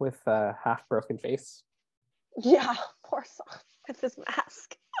playing with a half broken face. Yeah, poor Son with his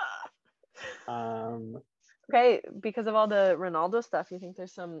mask. Okay, because of all the Ronaldo stuff, you think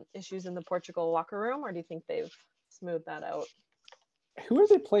there's some issues in the Portugal locker room, or do you think they've smoothed that out? Who are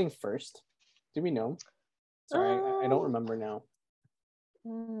they playing first? Do we know? Sorry, I don't remember now. I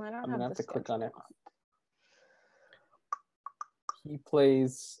don't I'm gonna have to click on it. up. He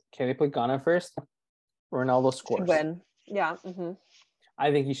plays. Can they play Ghana first? Ronaldo scores. Should win. Yeah.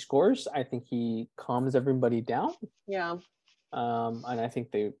 I think he scores. I think he calms everybody down. Yeah. And I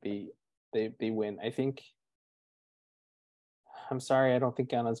think they win. I think. I'm sorry, I don't think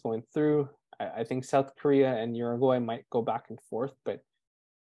Ghana's going through. I think South Korea and Uruguay might go back and forth, but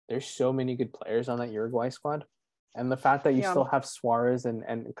there's so many good players on that Uruguay squad. And the fact that you still have Suarez and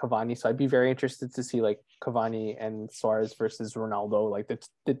Cavani, so I'd be very interested to see like Cavani and Suarez versus Ronaldo, like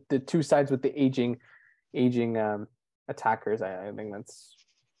the two sides with the aging attackers. I think that's.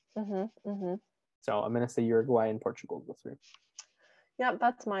 So I'm gonna say Uruguay and Portugal go through. Yeah,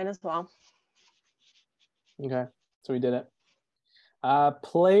 that's mine as well. Okay, so we did it.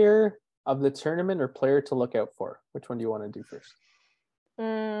 Player of the tournament or player to look out for? Which one do you want to do first?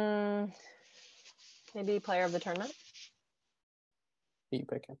 Maybe player of the tournament. You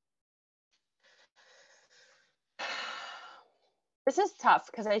pick him. This is tough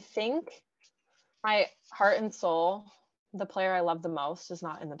because I think my heart and soul, the player I love the most, is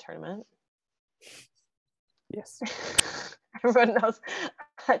not in the tournament. Yes. Everyone knows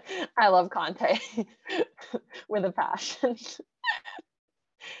I love Conte with a passion.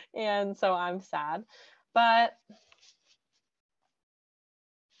 And so I'm sad. But,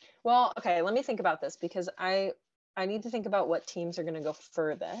 well, okay, let me think about this because I need to think about what teams are going to go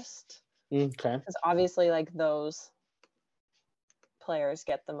furthest. Okay. Because obviously, like, those players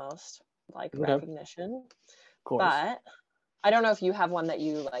get the most, like, recognition. Of course. But I don't know if you have one that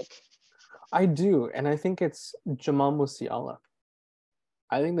you like. I do, and I think it's Jamal Musiala.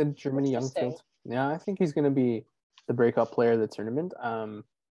 I think the Germany young field. Yeah, I think he's going to be the breakout player of the tournament.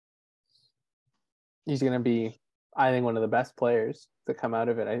 He's going to be, I think, one of the best players to come out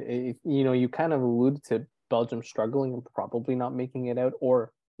of it. You kind of alluded to Belgium struggling and probably not making it out,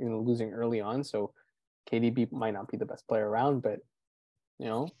 or losing early on. So KDB might not be the best player around, but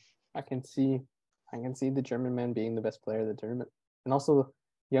I can see the German man being the best player of the tournament, and also the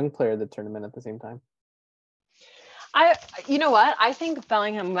young player of the tournament at the same time. You know what? I think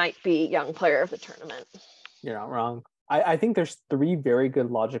Bellingham might be young player of the tournament. You're not wrong. I think there's three very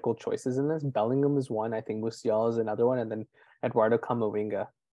good logical choices in this. Bellingham is one. I think Musiala is another one, and then Eduardo Camavinga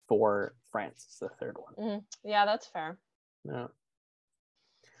for France is the third one. Yeah, that's fair. Yeah.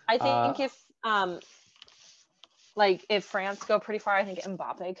 I think if France go pretty far, I think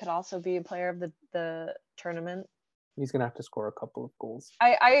Mbappe could also be a player of the tournament. He's gonna have to score a couple of goals.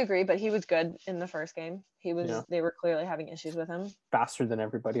 I agree, but he was good in the first game. He was. Yeah. They were clearly having issues with him. Faster than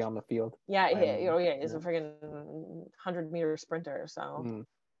everybody on the field. Yeah, he's a freaking 100-meter sprinter. So,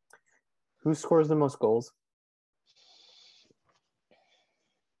 who scores the most goals?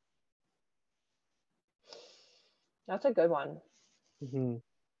 That's a good one.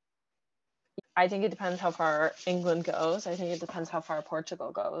 I think it depends how far England goes. I think it depends how far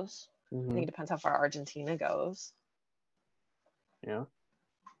Portugal goes. I think it depends how far Argentina goes. Yeah.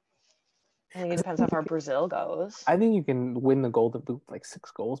 I think it depends how far Brazil goes. I think you can win the Golden Boot like 6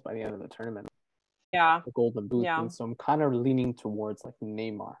 goals by the end of the tournament. Yeah. The Golden Boot. Yeah. And so I'm kind of leaning towards like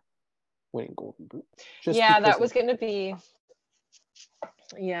Neymar winning Golden Boot. That was going to be.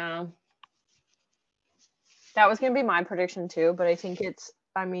 Yeah. That was going to be my prediction too, but I think you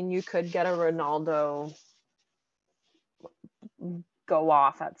could get a Ronaldo go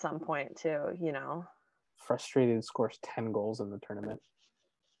off at some point too, Frustrated scores 10 goals in the tournament.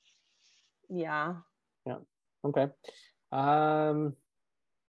 Yeah. Yeah. Okay.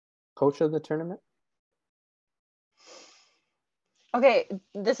 Coach of the tournament? Okay,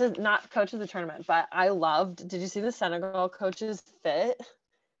 this is not coach of the tournament, but did you see the Senegal coach's fit?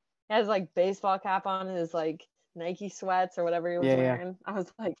 He has like baseball cap on, his like Nike sweats or whatever he was wearing. Yeah. I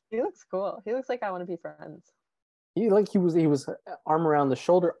was like, he looks cool. He looks like I want to be friends. He was arm around the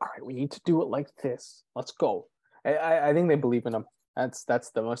shoulder. All right, we need to do it like this. Let's go. I think they believe in him. That's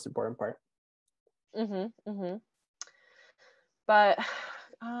the most important part. But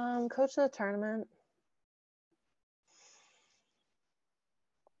coach of the tournament.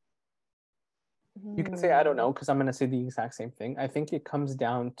 You can say I don't know, because I'm going to say the exact same thing. I think it comes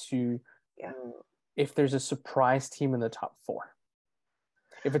down to if there's a surprise team in the top 4.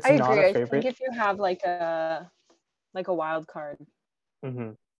 If it's I not agree. a I favorite, think if you have like a wild card.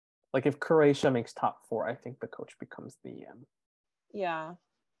 mm-hmm. Like if Croatia makes top 4, I think the coach becomes the Yeah,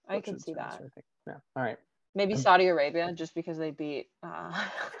 I can see that. Sort of thing. Yeah. All right. Maybe Saudi Arabia, just because they beat.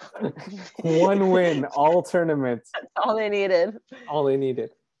 One win, all tournaments. That's all they needed. All they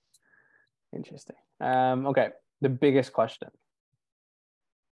needed. Interesting. Okay. The biggest question.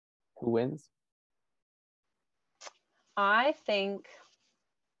 Who wins? I think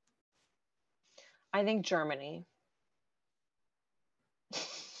Germany.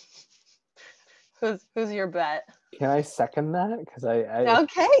 Who's your bet? Can I second that? Because I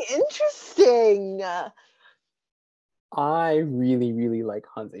Okay, interesting. I really, really like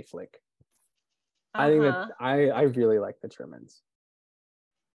Hansi Flick. I think that I really like the Germans.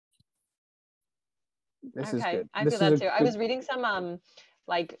 This is good. I feel that too. I was reading some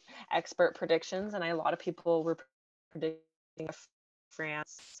like expert predictions, and a lot of people were predicting a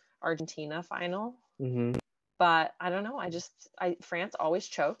France-Argentina final. Mm-hmm. But I don't know. France always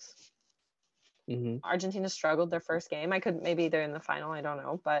chokes. Mm-hmm. Argentina struggled their first game. Maybe they're in the final. I don't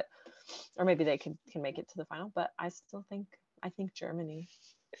know, or maybe they can make it to the final. But I think Germany.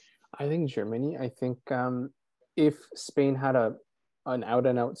 I think Germany. I think if Spain had an out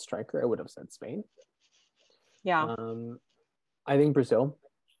and out striker, I would have said Spain. Yeah. I think Brazil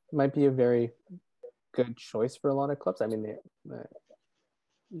might be a very good choice for a lot of clubs. I mean, they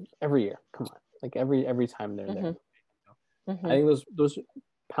every year, come on, like every time they're there. Mm-hmm. I think those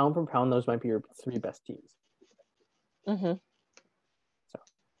pound for pound, those might be your 3 best teams. Mm-hmm. So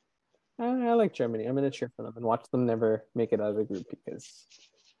I like Germany. I'm going to cheer for them and watch them never make it out of the group, because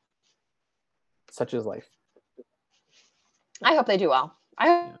such is life. I hope they do well. I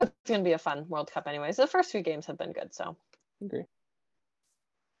hope it's going to be a fun World Cup anyways. The first 3 games have been good, so. Agree.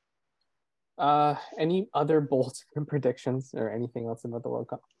 Any other bold predictions or anything else about the World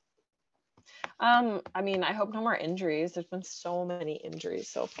Cup? I mean, I hope no more injuries. There's been so many injuries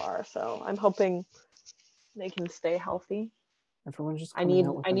so far, so I'm hoping they can stay healthy. Everyone's just I need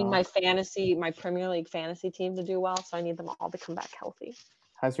my Premier League fantasy team to do well, so I need them all to come back healthy.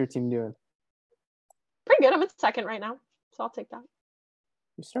 How's your team doing? Pretty good. I'm in second right now, so I'll take that.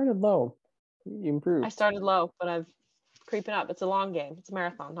 You started low. You improved. I started low, but I've creeping up. It's a long game. It's a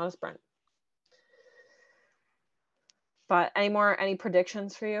marathon, not a sprint. But any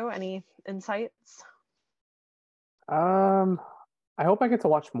predictions for you? Any insights? I hope I get to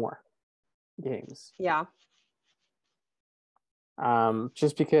watch more games. Yeah.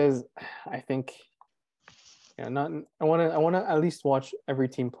 Just because I think, I want to at least watch every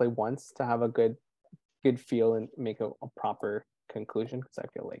team play once to have a good feel and make a proper conclusion, because I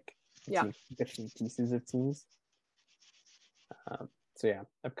feel like different pieces of teams. So yeah,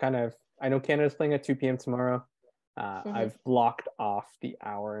 I know Canada's playing at 2 p.m. tomorrow. I've blocked off the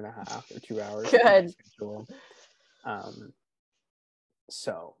hour and a half or 2 hours. Good.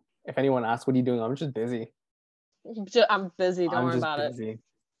 So if anyone asks, what are you doing? I'm just busy. I'm busy. Don't worry about it.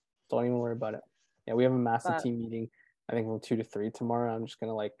 Don't even worry about it. Yeah, we have a massive team meeting, I think from 2 to 3 tomorrow. I'm just going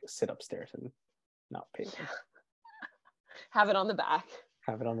to sit upstairs and not pay attention. Have it on the back.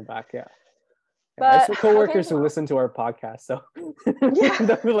 Yeah. I have some coworkers who listen to our podcast, so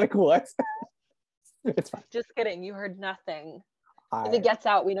they'll be like, what? It's fine. Just kidding. You heard nothing. If it gets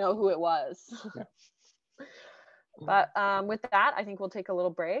out, we know who it was. Yeah. But with that, I think we'll take a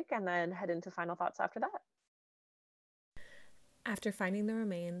little break and then head into final thoughts after that. After finding the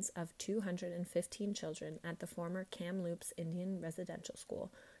remains of 215 children at the former Kamloops Indian Residential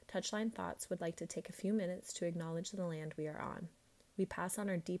School, Touchline Thoughts would like to take a few minutes to acknowledge the land we are on. We pass on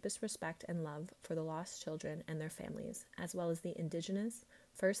our deepest respect and love for the lost children and their families, as well as the Indigenous,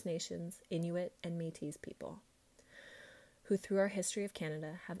 First Nations, Inuit, and Métis people, who through our history of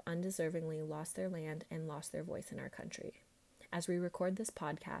Canada have undeservingly lost their land and lost their voice in our country. As we record this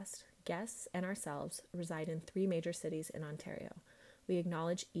podcast, guests and ourselves reside in 3 major cities in Ontario. We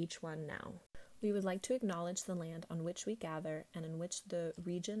acknowledge each one now. We would like to acknowledge the land on which we gather and in which the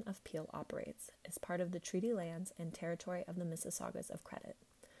region of Peel operates, as part of the treaty lands and territory of the Mississaugas of Credit.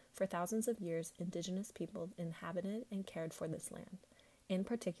 For thousands of years, Indigenous people inhabited and cared for this land. In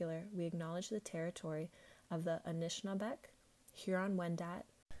particular, we acknowledge the territory of the Anishinaabeg, Huron-Wendat,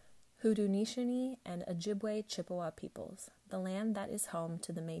 Haudenosaunee, and Ojibwe Chippewa peoples, the land that is home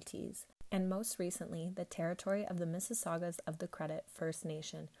to the Métis, and most recently, the territory of the Mississaugas of the Credit First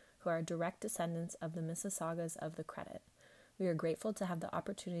Nation, who are direct descendants of the Mississaugas of the Credit. We are grateful to have the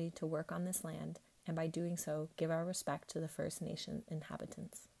opportunity to work on this land, and by doing so, give our respect to the First Nation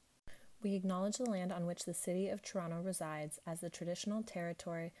inhabitants. We acknowledge the land on which the City of Toronto resides as the traditional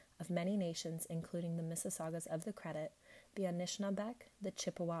territory of many nations, including the Mississaugas of the Credit, the Anishinaabeg, the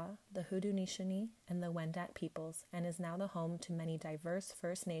Chippewa, the Haudenosaunee, and the Wendat peoples, and is now the home to many diverse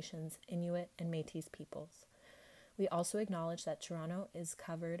First Nations, Inuit, and Métis peoples. We also acknowledge that Toronto is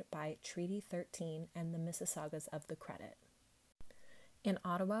covered by Treaty 13 and the Mississaugas of the Credit. In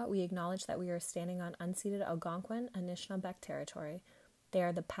Ottawa, we acknowledge that we are standing on unceded Algonquin Anishinaabeg territory. They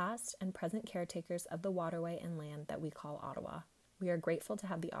are the past and present caretakers of the waterway and land that we call Ottawa. We are grateful to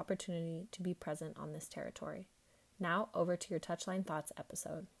have the opportunity to be present on this territory. Now, over to your Touchline Thoughts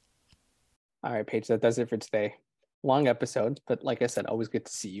episode. All right, Paige, that does it for today. Long episode, but like I said, always good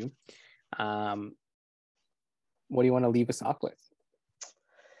to see you. What do you want to leave us off with?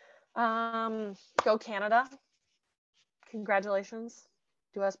 Go Canada. Congratulations.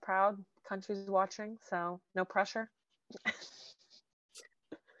 Do us proud. Country's watching, so no pressure.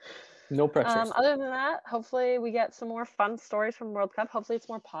 No pressure. Other than that, hopefully we get some more fun stories from World Cup. Hopefully it's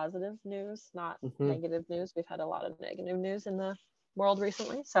more positive news, not negative news. We've had a lot of negative news in the world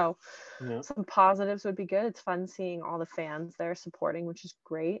recently, so some positives would be good. It's fun seeing all the fans there supporting, which is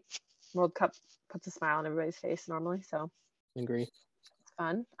great. World Cup puts a smile on everybody's face normally, so agree. It's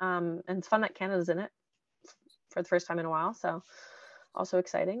fun. And it's fun that Canada's in it for the first time in a while, so also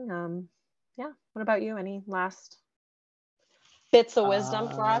exciting. What about you? Any last bits of wisdom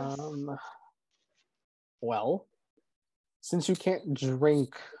for us? Well, since you can't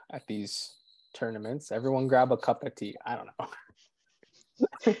drink at these tournaments, everyone grab a cup of tea. I don't know.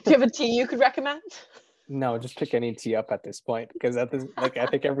 Do you have a tea you could recommend? No, just pick any tea up at this point, because at this, I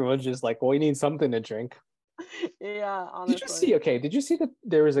think everyone's just like, well, we need something to drink. Yeah, honestly. Did you see that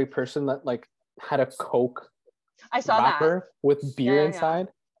there was a person that like had a Coke wrapper with beer inside?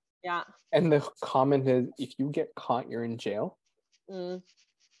 Yeah. And the comment is, if you get caught, you're in jail.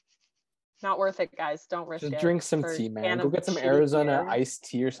 Not worth it, guys. Don't risk it. Just drink some tea, man. Go get some Arizona iced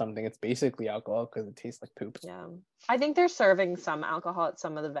tea or something. It's basically alcohol because it tastes like poop. Yeah. I think they're serving some alcohol at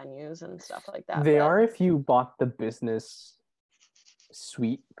some of the venues and stuff like that. They are if you bought the business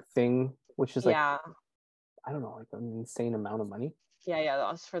suite thing, which is like, I don't know, like an insane amount of money. Yeah,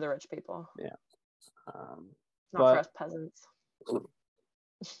 that's for the rich people. Yeah. Not for us peasants.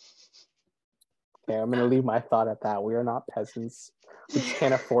 Okay, I'm gonna leave my thought at that. We are not peasants. We just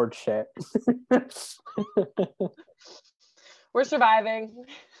can't afford shit. We're surviving.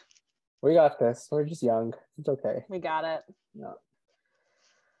 We got this. We're just young. It's okay. We got it. Yeah.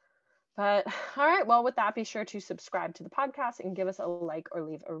 But all right, well, with that, be sure to subscribe to the podcast and give us a like or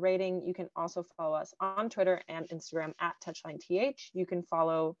leave a rating. You can also follow us on Twitter and Instagram at TouchlineTH. You can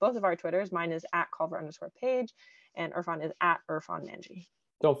follow both of our Twitters. Mine is at Culver_Page and Irfan is at IrfanManji.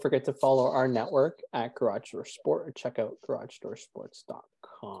 Don't forget to follow our network at Garage Door Sport or check out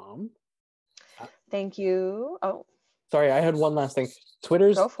GarageDoorSports.com. Thank you. Oh, sorry, I had one last thing.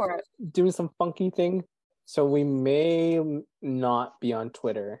 Twitter's go for it. Doing some funky thing, so we may not be on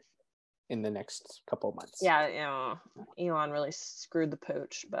Twitter in the next couple of months. Yeah, Elon really screwed the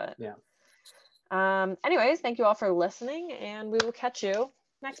pooch, but yeah. Anyways, thank you all for listening, and we will catch you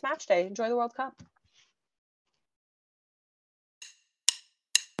next match day. Enjoy the World Cup.